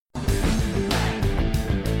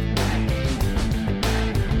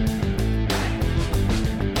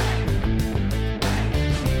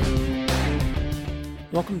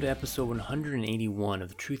Welcome to episode 181 of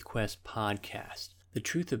the Truth Quest podcast. The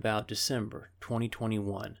truth about December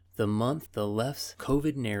 2021, the month the left's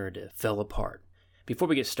COVID narrative fell apart. Before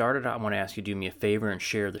we get started, I want to ask you to do me a favor and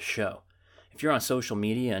share the show. If you're on social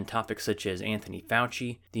media and topics such as Anthony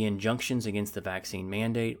Fauci, the injunctions against the vaccine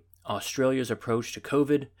mandate, Australia's approach to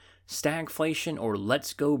COVID, stagflation, or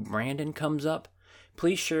Let's Go Brandon comes up,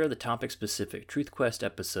 please share the topic-specific Truth Quest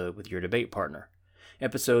episode with your debate partner.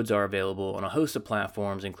 Episodes are available on a host of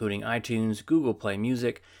platforms including iTunes, Google Play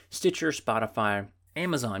Music, Stitcher, Spotify,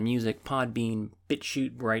 Amazon Music, Podbean,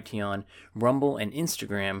 BitChute, Brighteon, Rumble, and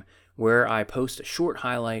Instagram, where I post a short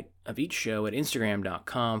highlight of each show at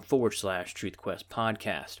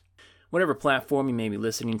instagram.com/TruthQuestPodcast. Whatever platform you may be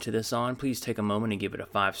listening to this on, please take a moment and give it a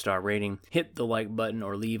 5-star rating, hit the like button,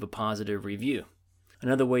 or leave a positive review.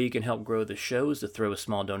 Another way you can help grow the show is to throw a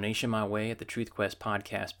small donation my way at the Truth Quest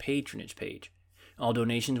Podcast patronage page. All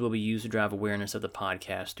donations will be used to drive awareness of the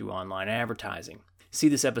podcast through online advertising. See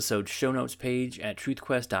this episode's show notes page at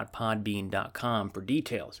truthquest.podbean.com for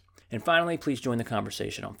details. And finally, please join the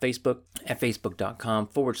conversation on Facebook at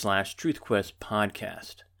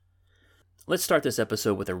facebook.com/TruthQuestPodcast. Let's start this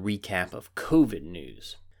episode with a recap of COVID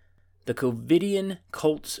news. The COVIDian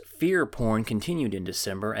cult's fear porn continued in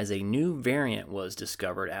December as a new variant was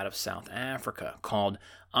discovered out of South Africa called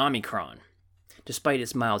Omicron. Despite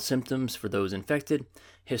its mild symptoms for those infected,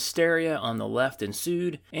 hysteria on the left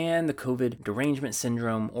ensued, and the COVID derangement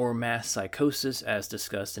syndrome, or mass psychosis, as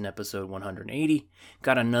discussed in episode 180,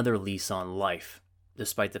 got another lease on life.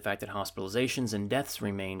 Despite the fact that hospitalizations and deaths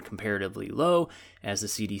remain comparatively low, as the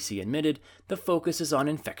CDC admitted, the focus is on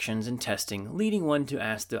infections and testing, leading one to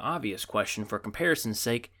ask the obvious question for comparison's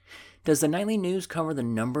sake: does the nightly news cover the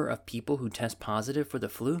number of people who test positive for the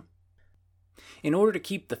flu? In order to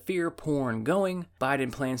keep the fear porn going,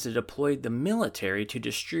 Biden plans to deploy the military to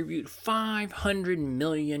distribute 500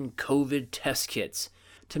 million COVID test kits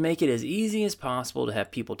to make it as easy as possible to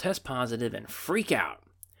have people test positive and freak out.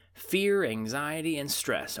 Fear, anxiety, and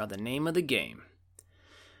stress are the name of the game.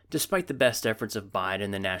 Despite the best efforts of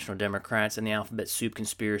Biden, the National Democrats, and the alphabet soup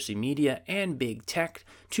conspiracy media and big tech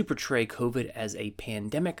to portray COVID as a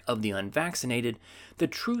pandemic of the unvaccinated, the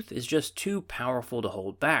truth is just too powerful to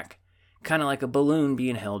hold back. Kind of like a balloon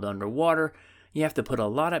being held underwater, you have to put a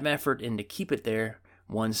lot of effort in to keep it there.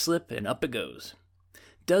 One slip and up it goes.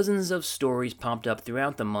 Dozens of stories popped up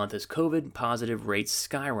throughout the month as COVID positive rates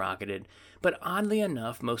skyrocketed, but oddly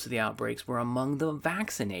enough, most of the outbreaks were among the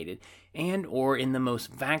vaccinated and or in the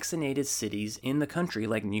most vaccinated cities in the country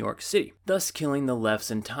like New York City, thus killing the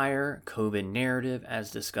left's entire COVID narrative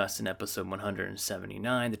as discussed in episode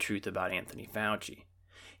 179, The Truth About Anthony Fauci.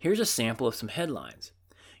 Here's a sample of some headlines.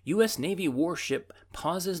 U.S. Navy warship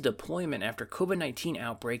pauses deployment after COVID-19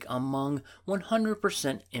 outbreak among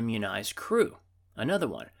 100% immunized crew. Another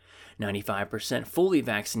one, 95% fully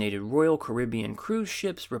vaccinated Royal Caribbean cruise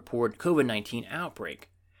ships report COVID-19 outbreak.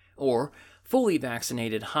 Or, fully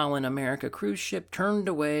vaccinated Holland America cruise ship turned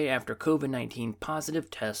away after COVID-19 positive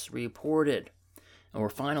tests reported. Or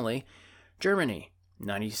finally, Germany.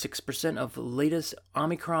 96% of latest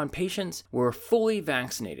Omicron patients were fully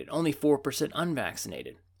vaccinated, only 4%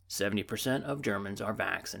 unvaccinated. 70% of Germans are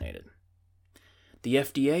vaccinated. The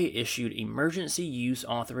FDA issued emergency use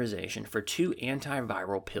authorization for 2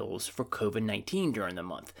 antiviral pills for COVID-19 during the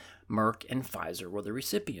month. Merck and Pfizer were the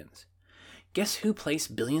recipients. Guess who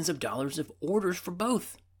placed billions of dollars of orders for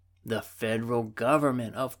both? The federal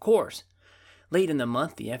government, of course. Late in the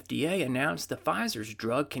month, the FDA announced the Pfizer's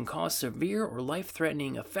drug can cause severe or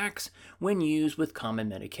life-threatening effects when used with common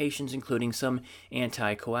medications, including some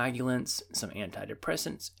anticoagulants, some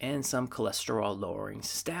antidepressants, and some cholesterol-lowering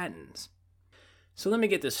statins. So let me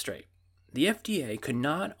get this straight. The FDA could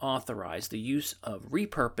not authorize the use of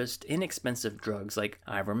repurposed, inexpensive drugs like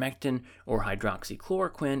ivermectin or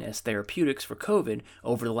hydroxychloroquine as therapeutics for COVID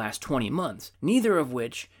over the last 20 months, neither of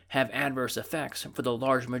which have adverse effects for the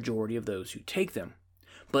large majority of those who take them.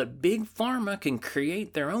 But Big Pharma can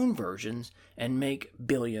create their own versions and make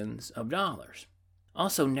billions of dollars.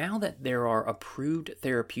 Also, now that there are approved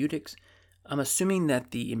therapeutics, I'm assuming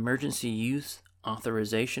that the emergency use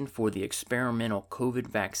authorization for the experimental COVID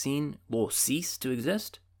vaccine will cease to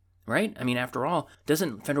exist, right? I mean, after all,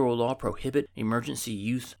 doesn't federal law prohibit emergency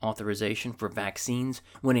use authorization for vaccines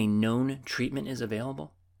when a known treatment is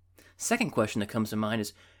available? Second question that comes to mind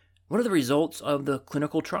is, what are the results of the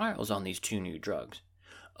clinical trials on these 2 new drugs?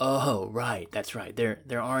 Oh, right, that's right. There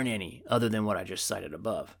aren't any other than what I just cited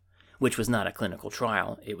above, which was not a clinical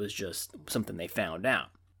trial. It was just something they found out.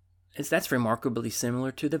 That's remarkably similar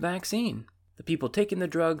to the vaccine. The people taking the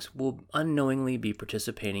drugs will unknowingly be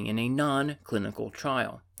participating in a non-clinical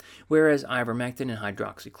trial, whereas ivermectin and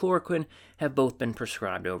hydroxychloroquine have both been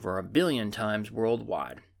prescribed over 1 billion times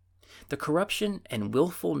worldwide. The corruption and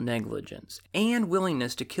willful negligence and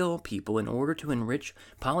willingness to kill people in order to enrich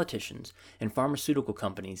politicians and pharmaceutical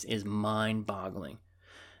companies is mind-boggling.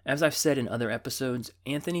 As I've said in other episodes,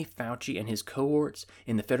 Anthony Fauci and his cohorts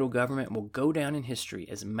in the federal government will go down in history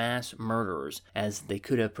as mass murderers, as they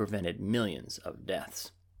could have prevented millions of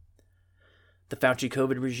deaths. The Fauci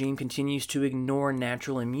COVID regime continues to ignore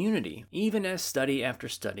natural immunity, even as study after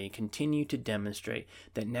study continue to demonstrate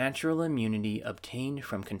that natural immunity obtained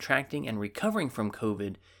from contracting and recovering from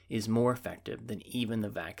COVID is more effective than even the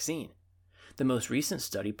vaccine. The most recent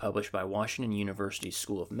study published by Washington University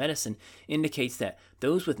School of Medicine indicates that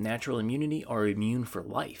those with natural immunity are immune for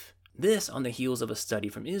life. This on the heels of a study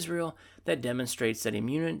from Israel that demonstrates that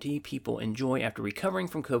immunity people enjoy after recovering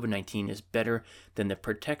from COVID-19 is better than the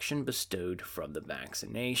protection bestowed from the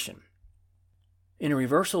vaccination. In a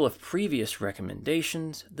reversal of previous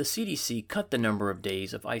recommendations, the CDC cut the number of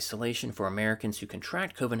days of isolation for Americans who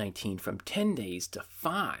contract COVID-19 from 10 days to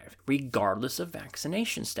 5, regardless of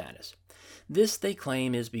vaccination status. This, they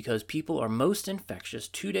claim, is because people are most infectious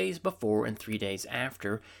 2 days before and 3 days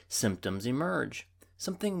after symptoms emerge,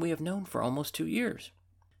 something we have known for almost 2 years.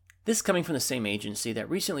 This coming from the same agency that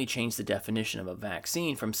recently changed the definition of a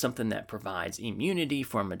vaccine from something that provides immunity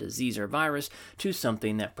from a disease or virus to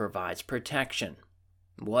something that provides protection.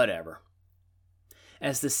 Whatever.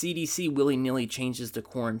 As the CDC willy-nilly changes the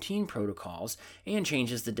quarantine protocols and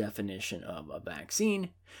changes the definition of a vaccine,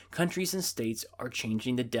 countries and states are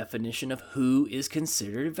changing the definition of who is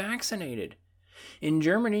considered vaccinated. In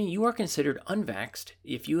Germany, you are considered unvaxxed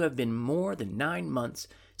if you have been more than 9 months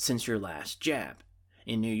since your last jab.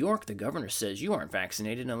 In New York, the governor says you aren't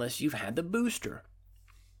vaccinated unless you've had the booster.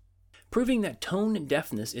 Proving that tone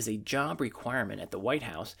deafness is a job requirement at the White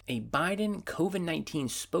House, a Biden COVID-19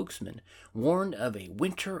 spokesman warned of a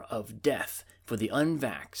winter of death for the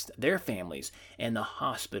unvaxxed, their families, and the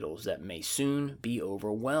hospitals that may soon be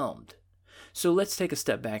overwhelmed. So let's take a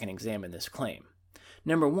step back and examine this claim.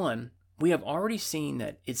 Number one, we have already seen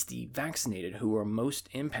that it's the vaccinated who are most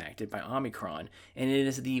impacted by Omicron, and it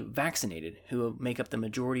is the vaccinated who make up the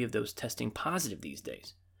majority of those testing positive these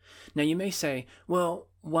days. Now you may say, well,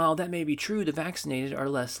 while that may be true, the vaccinated are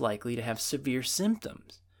less likely to have severe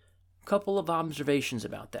symptoms. Couple of observations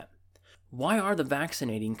about that. Why are the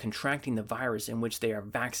vaccinating contracting the virus in which they are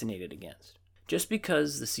vaccinated against? Just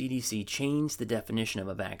because the CDC changed the definition of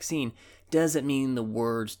a vaccine doesn't mean the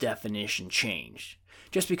word's definition changed.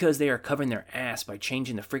 Just because they are covering their ass by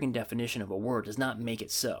changing the friggin' definition of a word does not make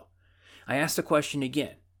it so. I ask the question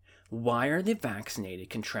again. Why are the vaccinated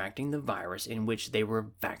contracting the virus in which they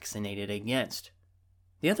were vaccinated against?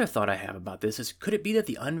 The other thought I have about this is, could it be that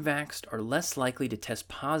the unvaxxed are less likely to test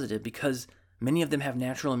positive because many of them have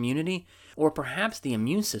natural immunity? Or perhaps the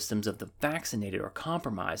immune systems of the vaccinated are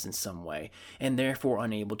compromised in some way and therefore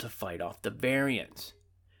unable to fight off the variants?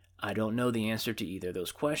 I don't know the answer to either of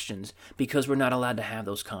those questions because we're not allowed to have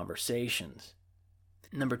those conversations.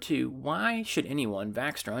 Number two, why should anyone,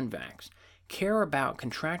 vaxxed or unvaxxed, care about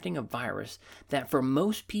contracting a virus that for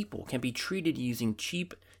most people can be treated using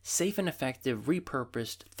cheap, safe and effective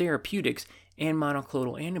repurposed therapeutics and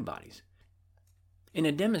monoclonal antibodies? In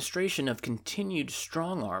a demonstration of continued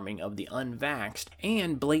strong-arming of the unvaxxed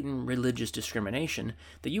and blatant religious discrimination,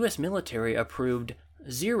 the U.S. military approved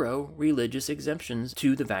 0 religious exemptions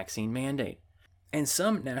to the vaccine mandate. And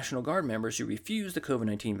some National Guard members who refuse the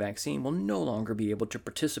COVID-19 vaccine will no longer be able to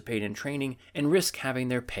participate in training and risk having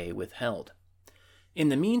their pay withheld. In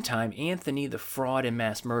the meantime, Anthony the fraud and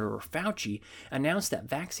mass murderer Fauci announced that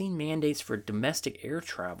vaccine mandates for domestic air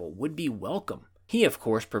travel would be welcome. He, of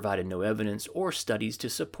course, provided no evidence or studies to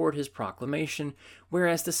support his proclamation,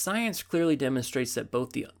 whereas the science clearly demonstrates that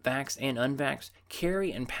both the vaxxed and unvaxxed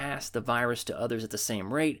carry and pass the virus to others at the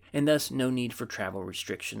same rate, and thus no need for travel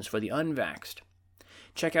restrictions for the unvaxxed.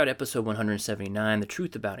 Check out episode 179, The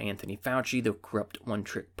Truth About Anthony Fauci, the Corrupt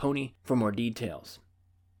One-Trick Pony, for more details.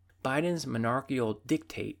 Biden's monarchical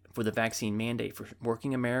dictate for the vaccine mandate for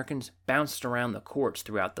working Americans bounced around the courts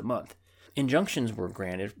throughout the month. Injunctions were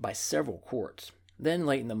granted by several courts. Then,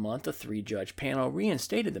 late in the month, a 3-judge panel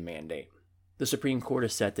reinstated the mandate. The Supreme Court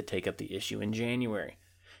is set to take up the issue in January.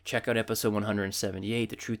 Check out episode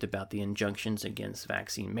 178, The Truth About the Injunctions Against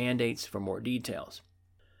Vaccine Mandates, for more details.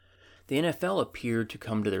 The NFL appeared to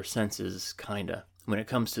come to their senses, kinda, when it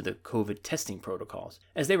comes to the COVID testing protocols,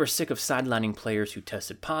 as they were sick of sidelining players who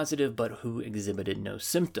tested positive but who exhibited no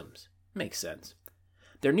symptoms. Makes sense.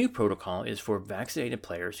 Their new protocol is for vaccinated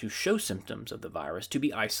players who show symptoms of the virus to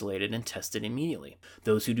be isolated and tested immediately.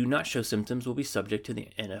 Those who do not show symptoms will be subject to the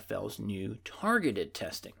NFL's new targeted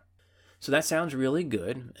testing. So that sounds really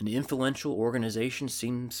good. An influential organization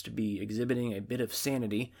seems to be exhibiting a bit of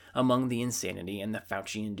sanity among the insanity and the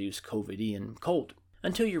Fauci-induced COVIDian cult.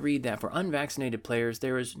 Until you read that for unvaccinated players,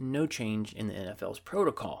 there is no change in the NFL's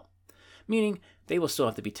protocol, meaning they will still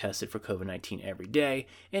have to be tested for COVID-19 every day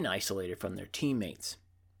and isolated from their teammates.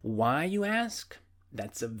 Why, you ask?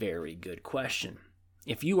 That's a very good question.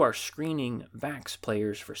 If you are screening vax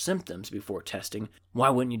players for symptoms before testing, why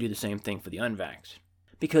wouldn't you do the same thing for the unvaxxed?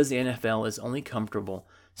 Because the NFL is only comfortable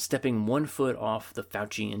stepping 1 foot off the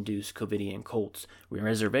Fauci-induced COVIDian cult's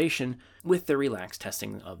reservation with the relaxed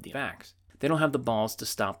testing of the vax. They don't have the balls to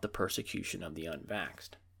stop the persecution of the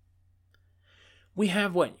unvaxxed. We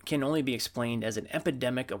have what can only be explained as an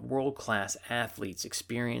epidemic of world-class athletes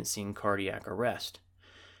experiencing cardiac arrest.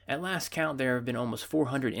 At last count, there have been almost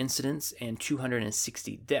 400 incidents and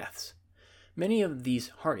 260 deaths. Many of these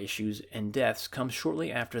heart issues and deaths come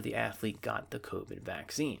shortly after the athlete got the COVID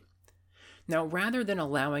vaccine. Now, rather than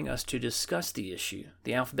allowing us to discuss the issue,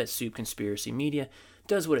 the alphabet soup conspiracy media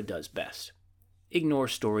does what it does best: ignore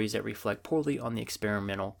stories that reflect poorly on the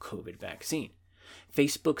experimental COVID vaccine.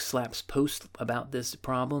 Facebook slaps posts about this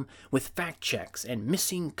problem with fact checks and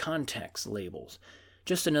missing context labels.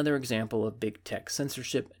 Just another example of big tech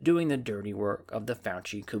censorship doing the dirty work of the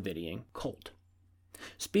Fauci-COVIDian cult.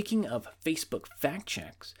 Speaking of Facebook fact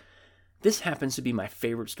checks, this happens to be my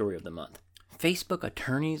favorite story of the month. Facebook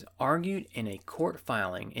attorneys argued in a court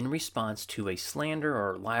filing in response to a slander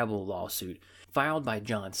or libel lawsuit filed by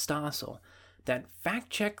John Stossel that fact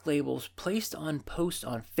check labels placed on posts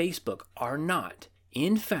on Facebook are not,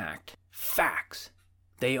 in fact, facts.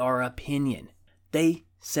 They are opinion. They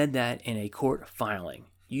said that in a court filing.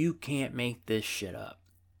 You can't make this shit up.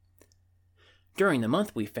 During the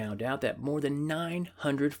month, we found out that more than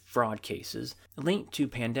 900 fraud cases linked to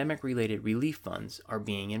pandemic-related relief funds are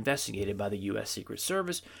being investigated by the U.S. Secret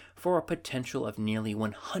Service for a potential of nearly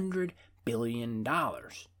 $100 billion,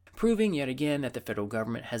 proving yet again that the federal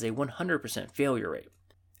government has a 100% failure rate.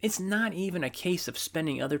 It's not even a case of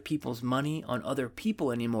spending other people's money on other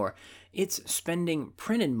people anymore. It's spending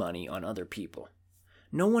printed money on other people.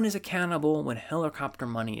 No one is accountable when helicopter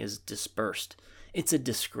money is dispersed. It's a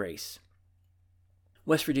disgrace.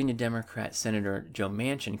 West Virginia Democrat Senator Joe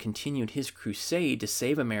Manchin continued his crusade to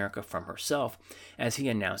save America from herself as he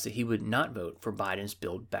announced that he would not vote for Biden's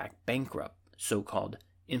Build Back Bankrupt, so-called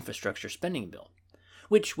infrastructure spending bill,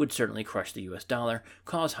 which would certainly crush the U.S. dollar,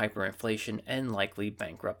 cause hyperinflation, and likely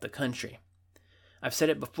bankrupt the country. I've said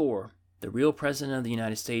it before, the real president of the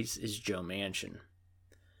United States is Joe Manchin.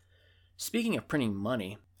 Speaking of printing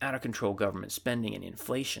money, out-of-control government spending, and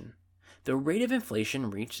inflation, the rate of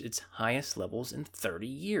inflation reached its highest levels in 30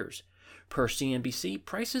 years. Per CNBC,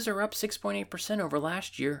 prices are up 6.8% over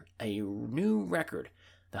last year, a new record,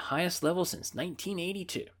 the highest level since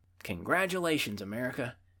 1982. Congratulations,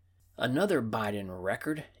 America. Another Biden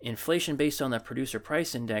record, inflation based on the Producer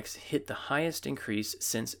Price Index hit the highest increase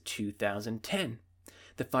since 2010.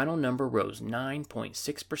 The final number rose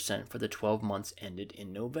 9.6% for the 12 months ended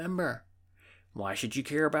in November. Why should you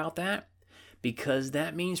care about that? Because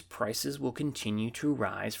that means prices will continue to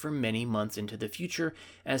rise for many months into the future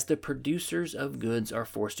as the producers of goods are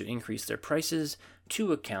forced to increase their prices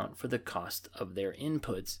to account for the cost of their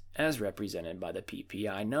inputs, as represented by the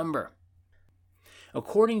PPI number.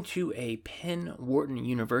 According to a Penn Wharton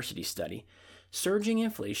University study, surging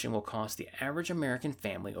inflation will cost the average American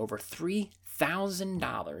family over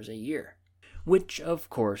 $3,000 a year, which of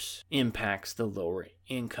course impacts the lower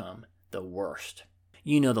income the worst.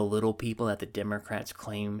 You know, the little people that the Democrats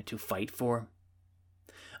claim to fight for?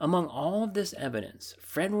 Among all of this evidence,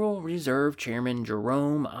 Federal Reserve Chairman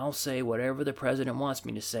Jerome, I'll say whatever the president wants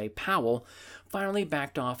me to say, Powell, finally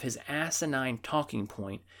backed off his asinine talking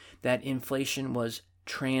point that inflation was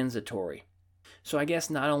transitory. So I guess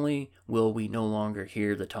not only will we no longer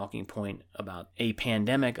hear the talking point about a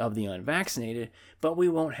pandemic of the unvaccinated, but we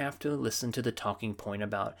won't have to listen to the talking point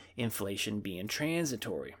about inflation being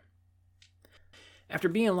transitory. After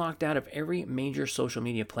being locked out of every major social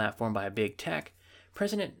media platform by big tech,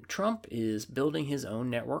 President Trump is building his own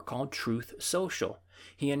network called Truth Social.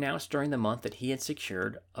 He announced during the month that he had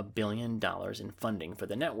secured $1 billion in funding for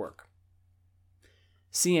the network.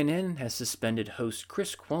 CNN has suspended host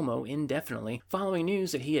Chris Cuomo indefinitely following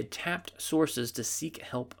news that he had tapped sources to seek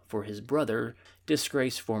help for his brother,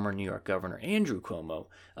 disgraced former New York Governor Andrew Cuomo,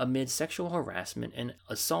 amid sexual harassment and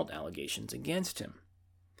assault allegations against him.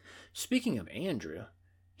 Speaking of Andrew,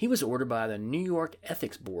 He was ordered by the New York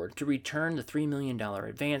Ethics Board to return the $3 million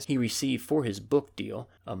advance he received for his book deal,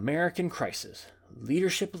 American Crisis: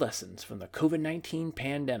 Leadership Lessons from the COVID-19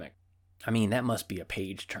 Pandemic. I mean, that must be a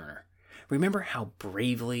page-turner. Remember how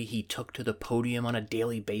bravely he took to the podium on a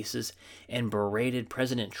daily basis and berated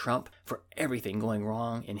President Trump for everything going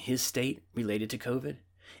wrong in his state related to COVID?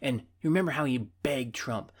 And remember how he begged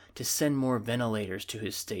Trump to send more ventilators to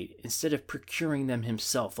his state instead of procuring them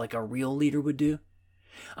himself like a real leader would do?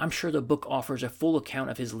 I'm sure the book offers a full account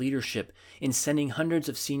of his leadership in sending hundreds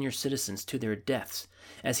of senior citizens to their deaths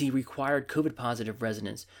as he required COVID-positive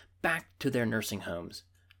residents back to their nursing homes.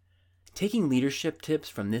 Taking leadership tips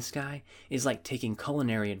from this guy is like taking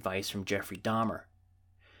culinary advice from Jeffrey Dahmer.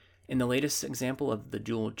 In the latest example of the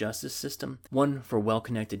dual justice system, one for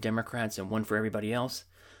well-connected Democrats and one for everybody else,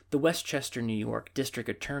 the Westchester, New York District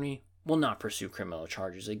Attorney will not pursue criminal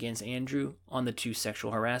charges against Andrew on the 2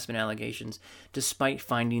 sexual harassment allegations, despite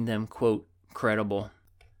finding them, quote, credible.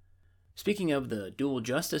 Speaking of the dual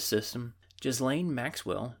justice system, Ghislaine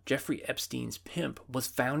Maxwell, Jeffrey Epstein's pimp, was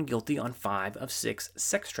found guilty on 5 of 6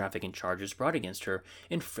 sex trafficking charges brought against her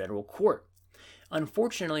in federal court.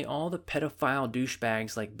 Unfortunately, all the pedophile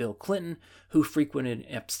douchebags like Bill Clinton, who frequented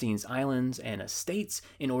Epstein's islands and estates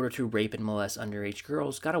in order to rape and molest underage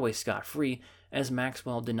girls, got away scot-free, as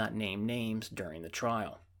Maxwell did not name names during the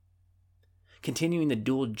trial. Continuing the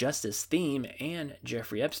dual justice theme and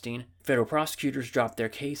Jeffrey Epstein, federal prosecutors dropped their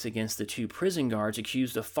case against the 2 prison guards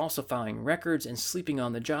accused of falsifying records and sleeping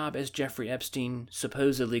on the job as Jeffrey Epstein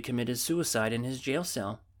supposedly committed suicide in his jail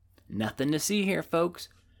cell. Nothing to see here, folks.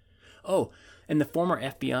 Oh, and the former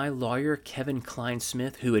FBI lawyer Kevin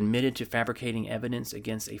Klein-Smith, who admitted to fabricating evidence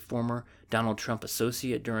against a former Donald Trump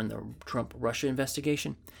associate during the Trump-Russia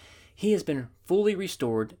investigation, he has been fully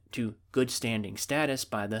restored to good standing status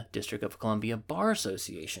by the District of Columbia Bar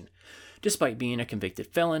Association, despite being a convicted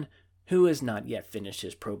felon who has not yet finished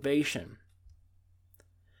his probation.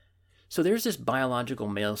 So there's this biological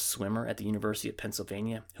male swimmer at the University of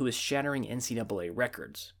Pennsylvania who is shattering NCAA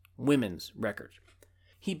records, women's records.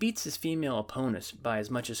 He beats his female opponents by as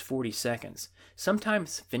much as 40 seconds,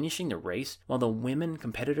 sometimes finishing the race while the women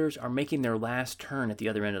competitors are making their last turn at the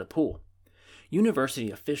other end of the pool.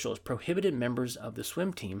 University officials prohibited members of the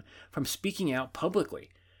swim team from speaking out publicly.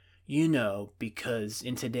 You know, because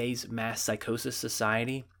in today's mass psychosis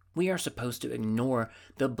society, we are supposed to ignore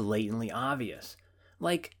the blatantly obvious,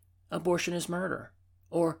 like abortion is murder,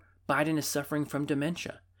 or Biden is suffering from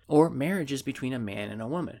dementia, or marriage is between a man and a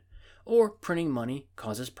woman, or printing money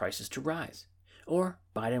causes prices to rise, or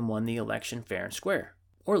Biden won the election fair and square,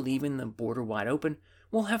 or leaving the border wide open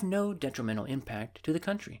will have no detrimental impact to the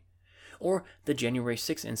country, or the January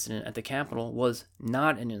 6th incident at the Capitol was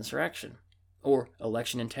not an insurrection, or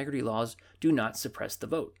election integrity laws do not suppress the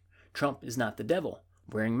vote. Trump is not the devil.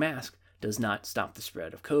 Wearing masks does not stop the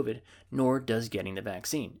spread of COVID, nor does getting the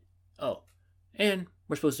vaccine. Oh, and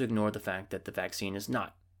we're supposed to ignore the fact that the vaccine is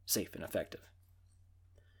not safe and effective.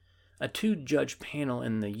 A 2-judge panel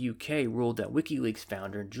in the UK ruled that WikiLeaks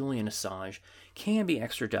founder Julian Assange can be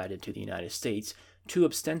extradited to the United States to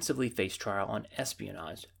ostensibly face trial on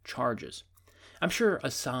espionage charges. I'm sure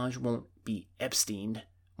Assange won't be Epsteined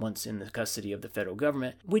once in the custody of the federal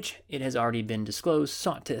government, which, it has already been disclosed,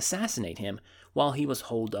 sought to assassinate him while he was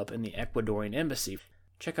holed up in the Ecuadorian embassy.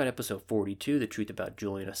 Check out episode 42, The Truth About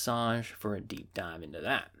Julian Assange, for a deep dive into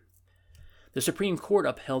that. The Supreme Court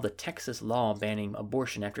upheld a Texas law banning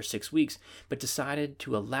abortion after 6 weeks, but decided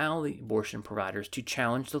to allow the abortion providers to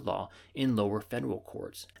challenge the law in lower federal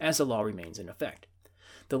courts, as the law remains in effect.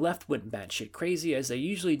 The left went batshit crazy, as they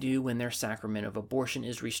usually do when their sacrament of abortion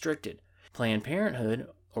is restricted. Planned Parenthood,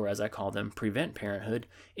 or as I call them, Prevent Parenthood,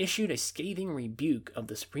 issued a scathing rebuke of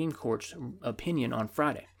the Supreme Court's opinion on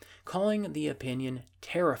Friday, calling the opinion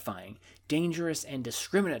terrifying, dangerous, and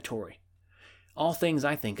discriminatory. All things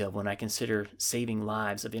I think of when I consider saving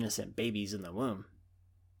lives of innocent babies in the womb.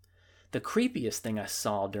 The creepiest thing I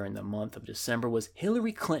saw during the month of December was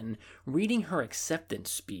Hillary Clinton reading her acceptance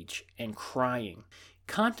speech and crying.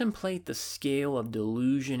 Contemplate the scale of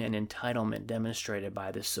delusion and entitlement demonstrated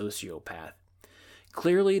by this sociopath.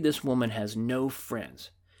 Clearly, this woman has no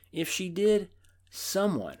friends. If she did,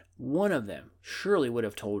 someone, one of them, surely would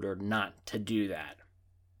have told her not to do that.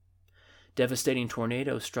 Devastating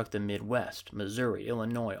tornadoes struck the Midwest, Missouri,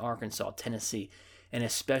 Illinois, Arkansas, Tennessee, and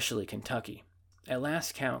especially Kentucky. At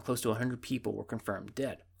last count, close to 100 people were confirmed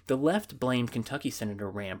dead. The left blamed Kentucky Senator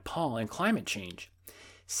Rand Paul and climate change.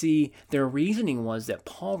 See, their reasoning was that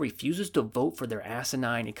Paul refuses to vote for their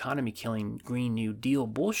asinine, economy-killing Green New Deal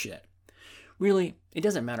bullshit. Really, it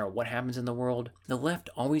doesn't matter what happens in the world, the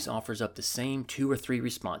left always offers up the same 2 or 3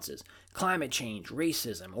 responses: climate change,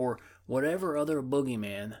 racism, or whatever other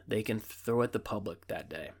boogeyman they can throw at the public that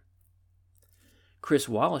day. Chris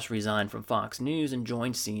Wallace resigned from Fox News and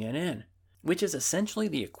joined CNN, which is essentially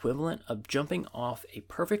the equivalent of jumping off a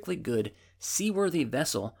perfectly good, seaworthy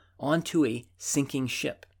vessel onto a sinking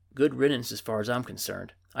ship. Good riddance as far as I'm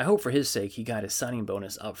concerned. I hope for his sake he got his signing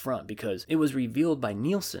bonus up front, because it was revealed by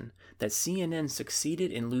Nielsen that CNN succeeded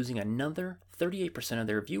in losing another 38% of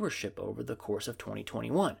their viewership over the course of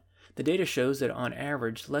 2021. The data shows that on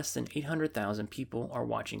average, less than 800,000 people are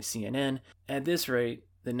watching CNN. At this rate,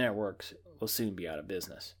 the networks will soon be out of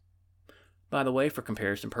business. By the way, for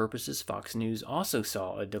comparison purposes, Fox News also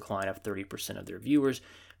saw a decline of 30% of their viewers,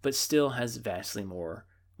 but still has vastly more,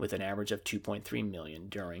 with an average of 2.3 million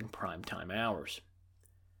during primetime hours.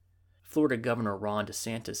 Florida Governor Ron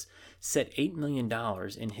DeSantis set $8 million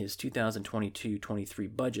in his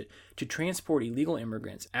 2022-23 budget to transport illegal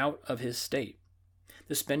immigrants out of his state.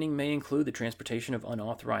 The spending may include the transportation of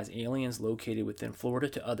unauthorized aliens located within Florida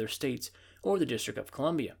to other states or the District of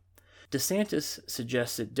Columbia. DeSantis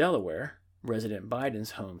suggested Delaware, President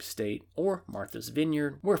Biden's home state, or Martha's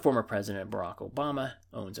Vineyard, where former President Barack Obama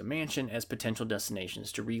owns a mansion, as potential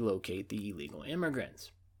destinations to relocate the illegal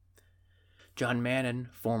immigrants. John Madden,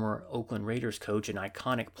 former Oakland Raiders coach and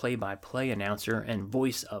iconic play-by-play announcer and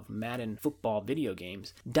voice of Madden football video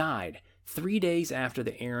games, died 3 days after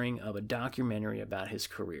the airing of a documentary about his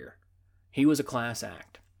career. He was a class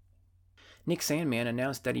act. Nick Sandmann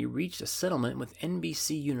announced that he reached a settlement with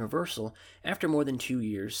NBC Universal after more than 2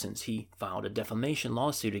 years since he filed a defamation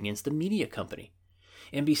lawsuit against the media company.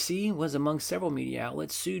 NBC was among several media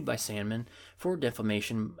outlets sued by Sandmann for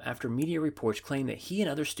defamation after media reports claimed that he and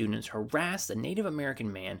other students harassed a Native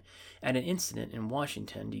American man at an incident in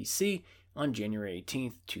Washington, D.C. on January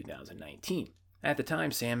 18, 2019. At the time,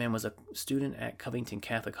 Sandmann was a student at Covington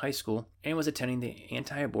Catholic High School and was attending the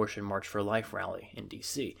anti-abortion March for Life rally in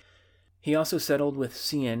D.C. He also settled with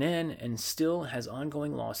CNN and still has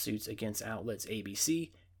ongoing lawsuits against outlets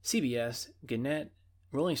ABC, CBS, Gannett,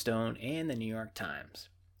 Rolling Stone, and the New York Times.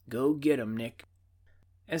 Go get 'em, Nick.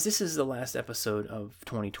 As this is the last episode of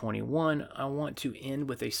 2021, I want to end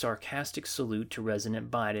with a sarcastic salute to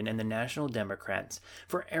President Biden and the National Democrats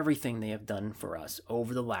for everything they have done for us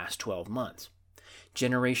over the last 12 months.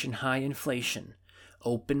 Generation high inflation,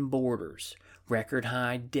 open borders, record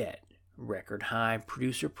high debt, record high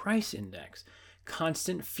producer price index,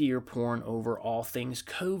 constant fear porn over all things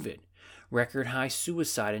COVID, record high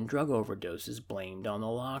suicide and drug overdoses blamed on the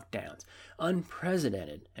lockdowns,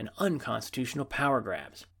 unprecedented and unconstitutional power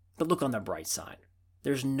grabs. But look on the bright side.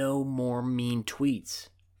 There's no more mean tweets.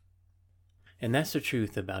 And that's the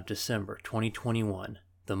truth about December 2021,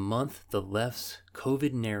 the month the left's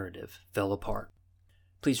COVID narrative fell apart.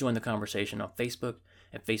 Please join the conversation on Facebook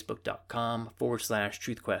at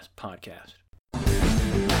facebook.com/TruthQuest Podcast.